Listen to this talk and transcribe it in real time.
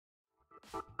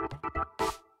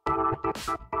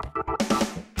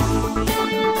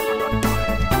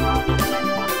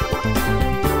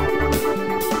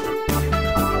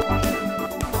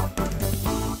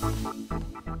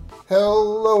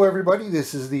Hello everybody,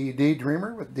 this is the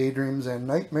Daydreamer with Daydreams and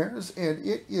Nightmares, and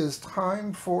it is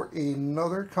time for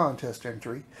another contest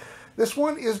entry. This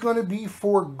one is going to be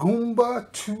for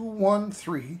Gumba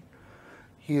 213.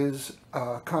 His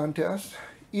contest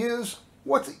is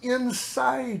what's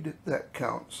inside that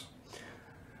counts.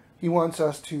 He wants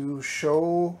us to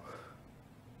show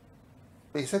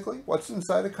basically what's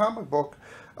inside a comic book,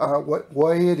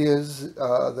 why it is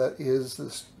that is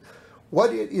this.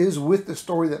 What it is with the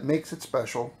story that makes it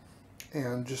special,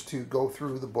 and just to go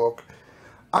through the book.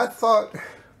 I thought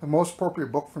the most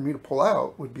appropriate book for me to pull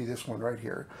out would be this one right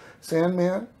here.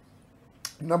 Sandman,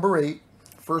 number 8,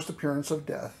 First Appearance of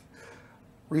Death.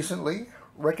 Recently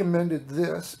recommended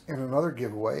this in another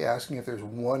giveaway, asking if there's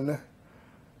one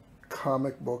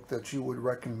comic book that you would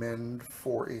recommend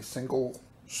for a single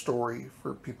story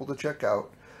for people to check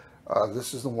out.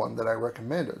 This is the one that I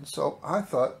recommended, so I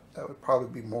thought that would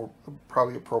probably be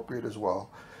probably appropriate as well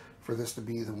for this to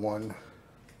be the one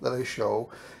that I show,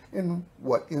 and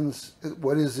what is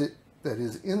it that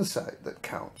is inside that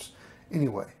counts.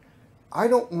 Anyway, I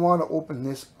don't want to open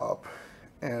this up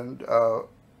and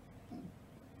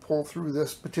pull through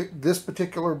this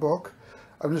particular book.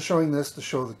 I'm just showing this to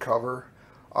show the cover.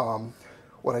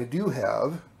 What I do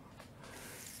have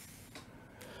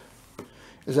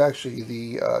is actually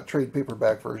the trade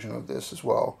paperback version of this as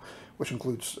well, which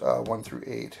includes 1 through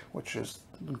 8, which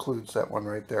includes that one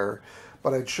right there.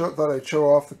 But thought I'd show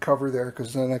off the cover there,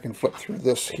 because then I can flip through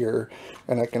this here,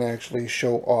 and I can actually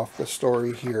show off the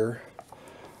story here,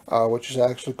 which is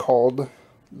actually called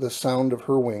The Sound of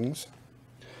Her Wings.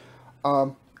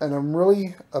 And I'm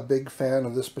really a big fan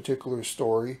of this particular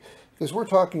story, because we're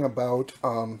talking about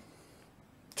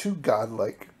two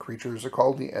godlike creatures. They're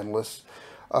called the Endless.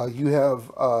 You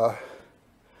have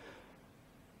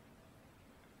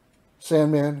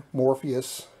Sandman,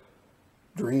 Morpheus,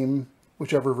 Dream,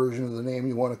 whichever version of the name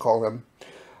you want to call him,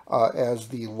 as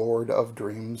the Lord of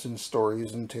Dreams and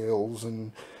stories and tales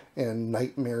and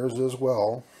nightmares as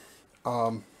well.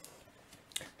 One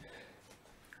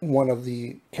of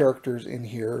the characters in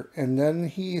here, and then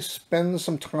he spends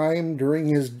some time during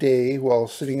his day while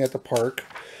sitting at the park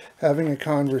having a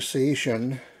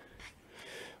conversation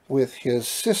with his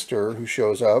sister, who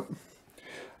shows up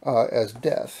as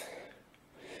Death.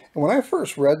 And when I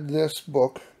first read this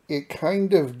book, it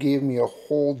kind of gave me a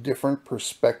whole different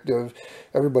perspective.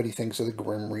 Everybody thinks of the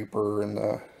Grim Reaper and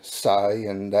the Sigh,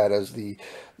 and that as the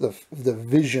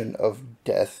vision of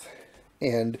death.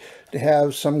 And to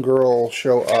have some girl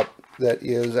show up that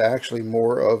is actually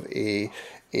more of a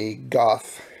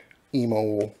goth,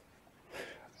 emo,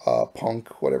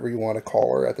 punk, whatever you want to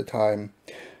call her at the time,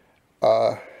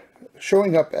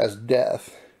 showing up as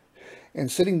Death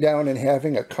and sitting down and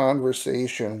having a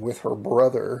conversation with her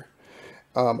brother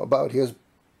about his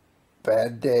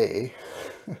bad day.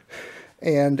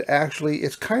 And actually,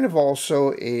 it's kind of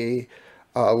also a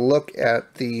look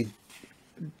at the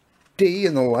day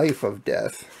in the life of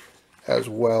Death as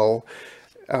well.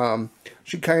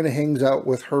 She kind of hangs out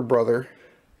with her brother,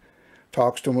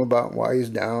 talks to him about why he's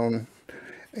down,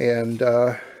 and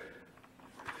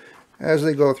as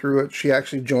they go through it, she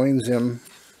actually joins him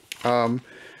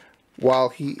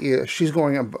while she's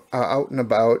going out and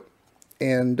about,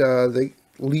 and they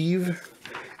leave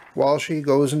while she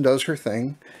goes and does her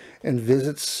thing and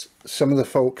visits some of the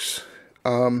folks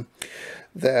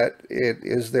that it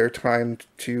is their time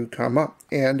to come up.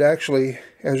 And actually,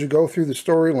 as you go through the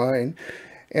storyline,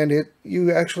 and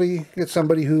you actually get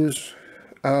somebody who's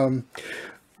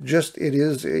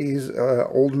he's an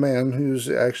old man who's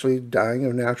actually dying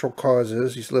of natural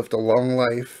causes. He's lived a long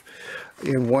life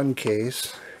in one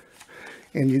case,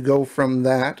 and you go from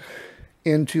that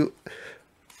into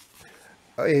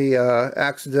a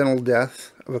accidental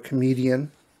death of a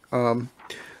comedian that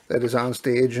is on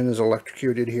stage and is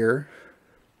electrocuted here.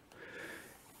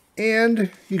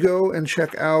 And you go and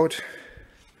check out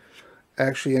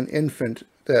actually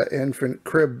the infant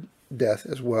crib death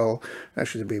as well.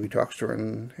 Actually, the baby talks to her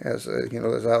and has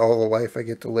is that all the life I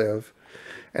get to live?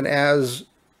 And as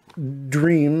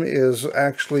Dream is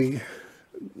actually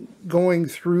going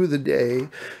through the day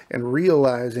and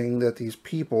realizing that these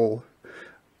people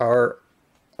are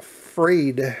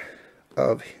afraid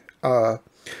of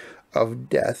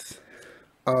death,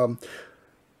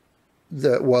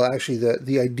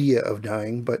 the idea of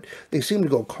dying, but they seem to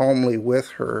go calmly with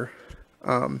her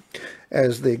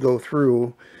as they go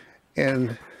through.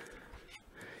 And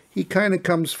he kind of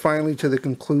comes finally to the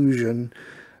conclusion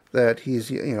that he's,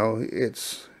 you know,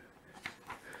 it's,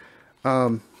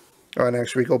 oh, and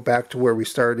actually we go back to where we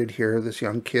started here. This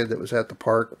young kid that was at the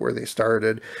park where they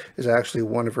started is actually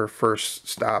one of her first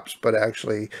stops, but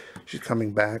actually she's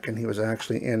coming back, and he was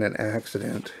actually in an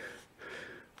accident.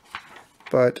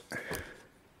 But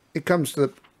it comes to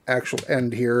the actual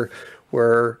end here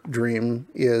where Dream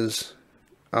is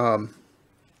kind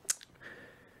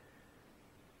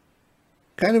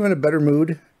of in a better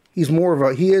mood. He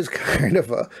is kind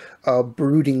of a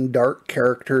brooding, dark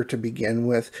character to begin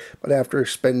with, but after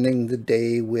spending the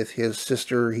day with his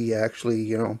sister, he actually,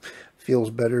 you know, feels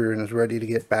better and is ready to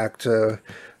get back to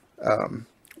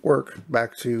work,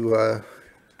 back to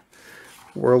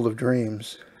World of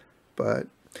Dreams. But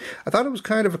I thought it was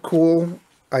kind of a cool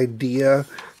idea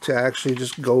to actually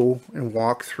just go and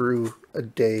walk through a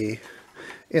day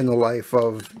in the life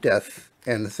of Death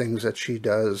and the things that she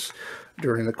does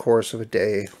during the course of a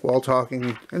day while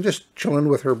talking and just chilling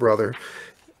with her brother.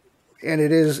 And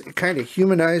it kind of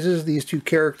humanizes these two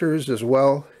characters as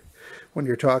well when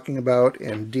you're talking about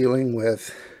and dealing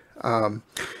with a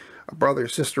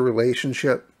brother-sister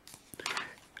relationship.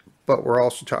 But we're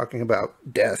also talking about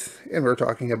death, and we're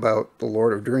talking about the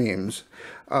Lord of Dreams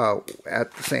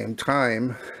at the same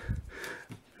time,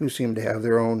 who seem to have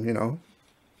their own, you know,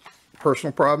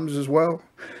 personal problems as well,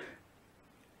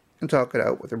 and talk it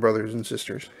out with their brothers and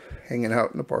sisters, hanging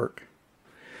out in the park.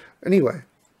 Anyway,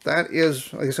 that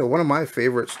is, like I said, one of my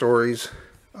favorite stories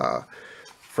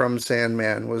from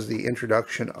Sandman was the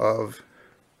introduction of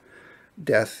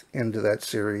Death into that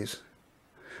series,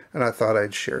 and I thought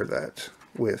I'd share that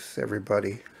with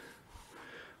everybody.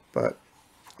 But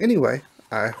anyway,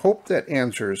 I hope that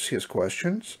answers his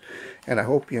questions, and I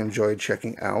hope you enjoyed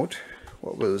checking out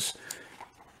what was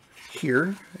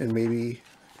here, and maybe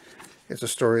it's a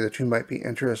story that you might be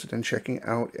interested in checking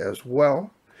out as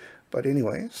well. But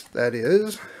anyways, that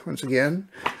is, once again,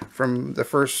 from the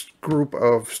first group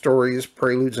of stories,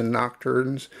 Preludes and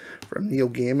Nocturnes, from Neil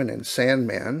Gaiman and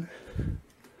Sandman.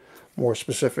 More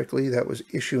specifically, that was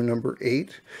issue number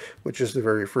 8, which is the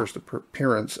very first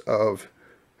appearance of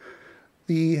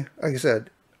like I said,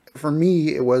 for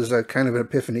me, it was a kind of an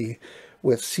epiphany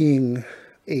with seeing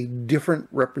a different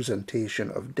representation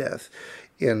of death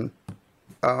in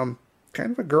kind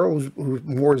of a girl who's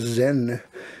more zen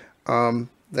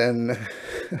than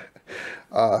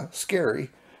scary,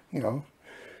 you know.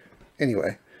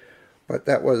 Anyway, but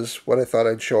that was what I thought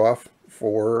I'd show off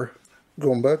for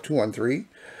Gumba 213.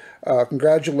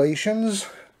 Congratulations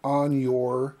on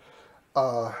your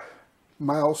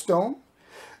milestone.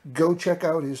 Go check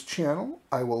out his channel.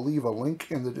 I will leave a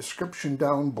link in the description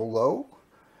down below.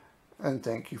 And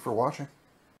thank you for watching.